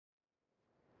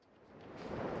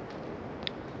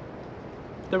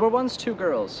There were once two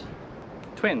girls,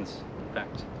 twins, in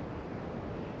fact.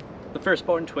 The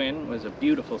firstborn twin was a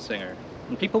beautiful singer,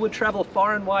 and people would travel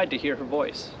far and wide to hear her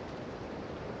voice.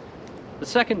 The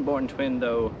second-born twin,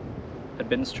 though, had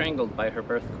been strangled by her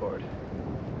birth cord.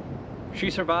 She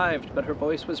survived, but her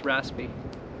voice was raspy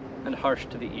and harsh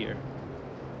to the ear.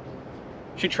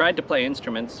 She tried to play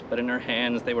instruments, but in her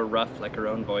hands they were rough like her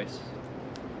own voice.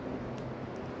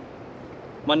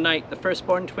 One night, the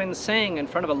firstborn twin sang in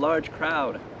front of a large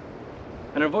crowd,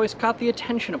 and her voice caught the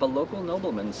attention of a local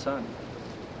nobleman's son,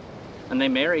 and they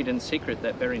married in secret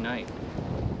that very night.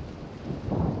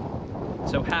 It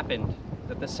so happened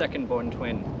that the second-born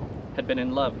twin had been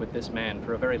in love with this man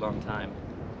for a very long time,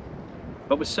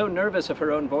 but was so nervous of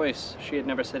her own voice she had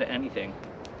never said anything.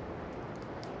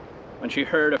 When she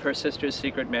heard of her sister's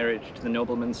secret marriage to the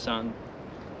nobleman's son,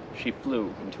 she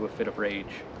flew into a fit of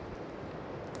rage.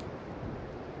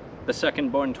 The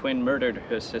second-born twin murdered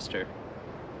her sister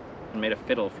and made a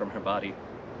fiddle from her body.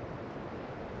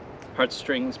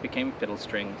 Heartstrings became fiddle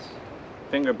strings.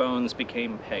 Finger bones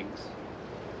became pegs.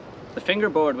 The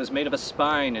fingerboard was made of a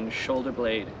spine and shoulder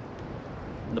blade,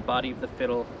 and the body of the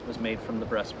fiddle was made from the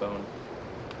breastbone.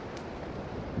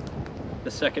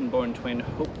 The second-born twin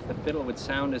hoped the fiddle would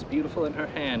sound as beautiful in her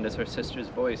hand as her sister's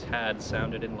voice had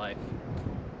sounded in life.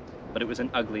 But it was an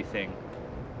ugly thing,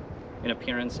 in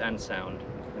appearance and sound,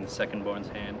 in the second-born's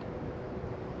hand.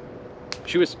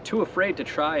 She was too afraid to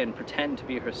try and pretend to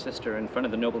be her sister in front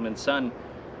of the nobleman's son,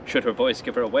 should her voice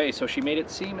give her away, so she made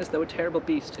it seem as though a terrible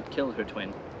beast had killed her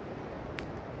twin.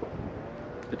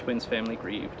 The twins' family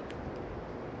grieved,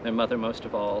 their mother most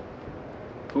of all,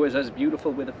 who was as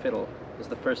beautiful with a fiddle as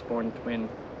the firstborn twin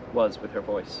was with her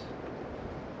voice.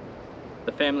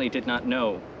 The family did not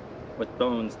know what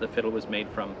bones the fiddle was made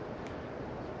from,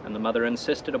 and the mother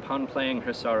insisted upon playing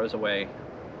her sorrows away.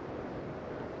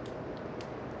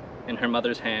 In her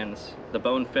mother's hands, the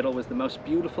bone fiddle was the most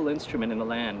beautiful instrument in the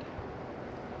land,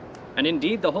 and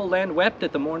indeed the whole land wept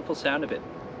at the mournful sound of it.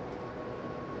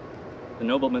 The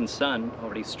nobleman's son,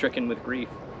 already stricken with grief,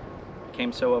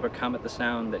 became so overcome at the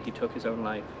sound that he took his own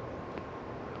life.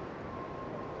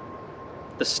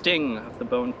 The sting of the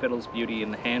bone fiddle's beauty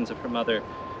in the hands of her mother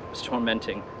was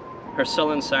tormenting. Her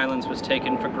sullen silence was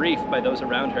taken for grief by those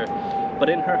around her, but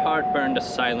in her heart burned a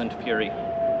silent fury.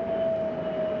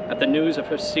 At the news of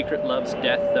her secret love's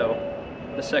death, though,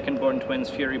 the second-born twin's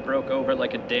fury broke over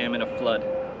like a dam in a flood.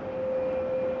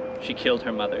 She killed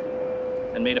her mother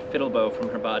and made a fiddle bow from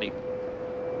her body.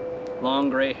 Long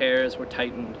gray hairs were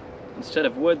tightened. Instead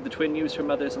of wood, the twin used her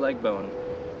mother's leg bone,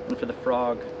 and for the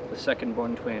frog, the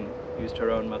second-born twin used her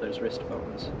own mother's wrist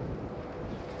bones.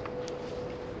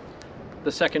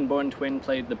 The second-born twin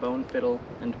played the bone fiddle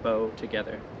and bow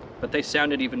together, but they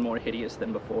sounded even more hideous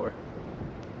than before.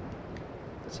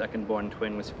 The second-born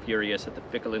twin was furious at the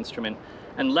fickle instrument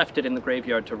and left it in the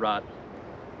graveyard to rot.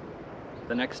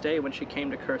 The next day, when she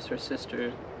came to curse her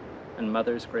sister and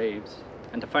mother's graves,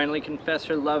 and to finally confess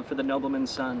her love for the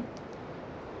nobleman's son,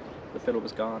 the fiddle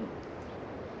was gone.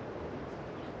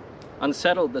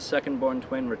 Unsettled, the second-born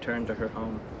twin returned to her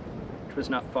home, which was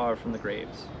not far from the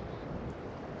graves.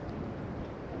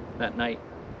 That night,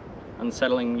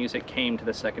 unsettling music came to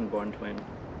the second-born twin.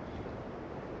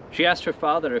 She asked her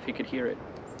father if he could hear it,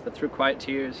 but through quiet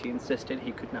tears he insisted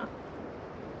he could not.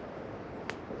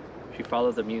 She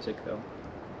followed the music, though,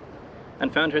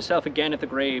 and found herself again at the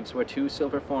graves where two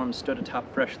silver forms stood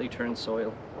atop freshly turned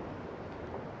soil.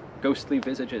 Ghostly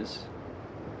visages,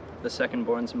 the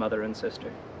second-born's mother and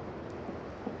sister.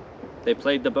 They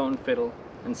played the bone fiddle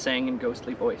and sang in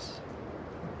ghostly voice.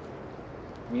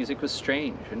 The music was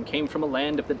strange and came from a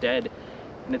land of the dead,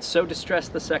 and it so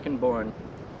distressed the second-born,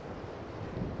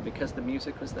 because the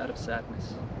music was that of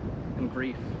sadness and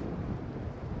grief,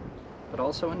 but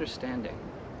also understanding.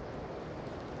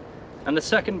 And the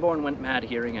second-born went mad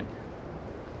hearing it,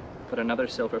 but another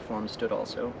silver form stood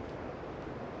also.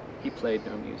 He played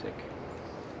no music,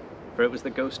 for it was the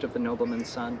ghost of the nobleman's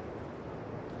son.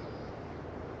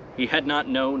 He had not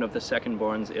known of the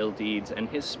second-born's ill deeds, and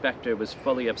his spectre was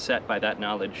fully upset by that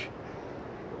knowledge.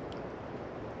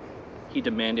 He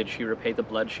demanded she repay the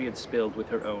blood she had spilled with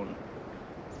her own,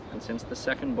 and since the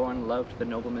second-born loved the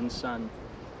nobleman's son,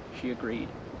 she agreed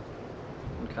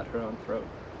and cut her own throat.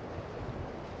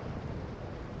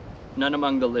 None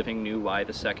among the living knew why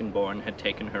the second-born had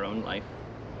taken her own life,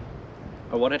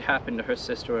 or what had happened to her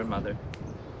sister or mother.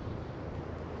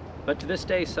 But to this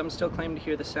day, some still claim to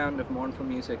hear the sound of mournful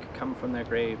music come from their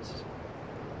graves,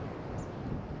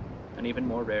 and even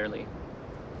more rarely,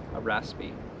 a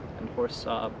raspy and hoarse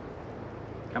sob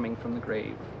coming from the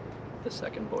grave of the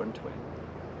second-born twin.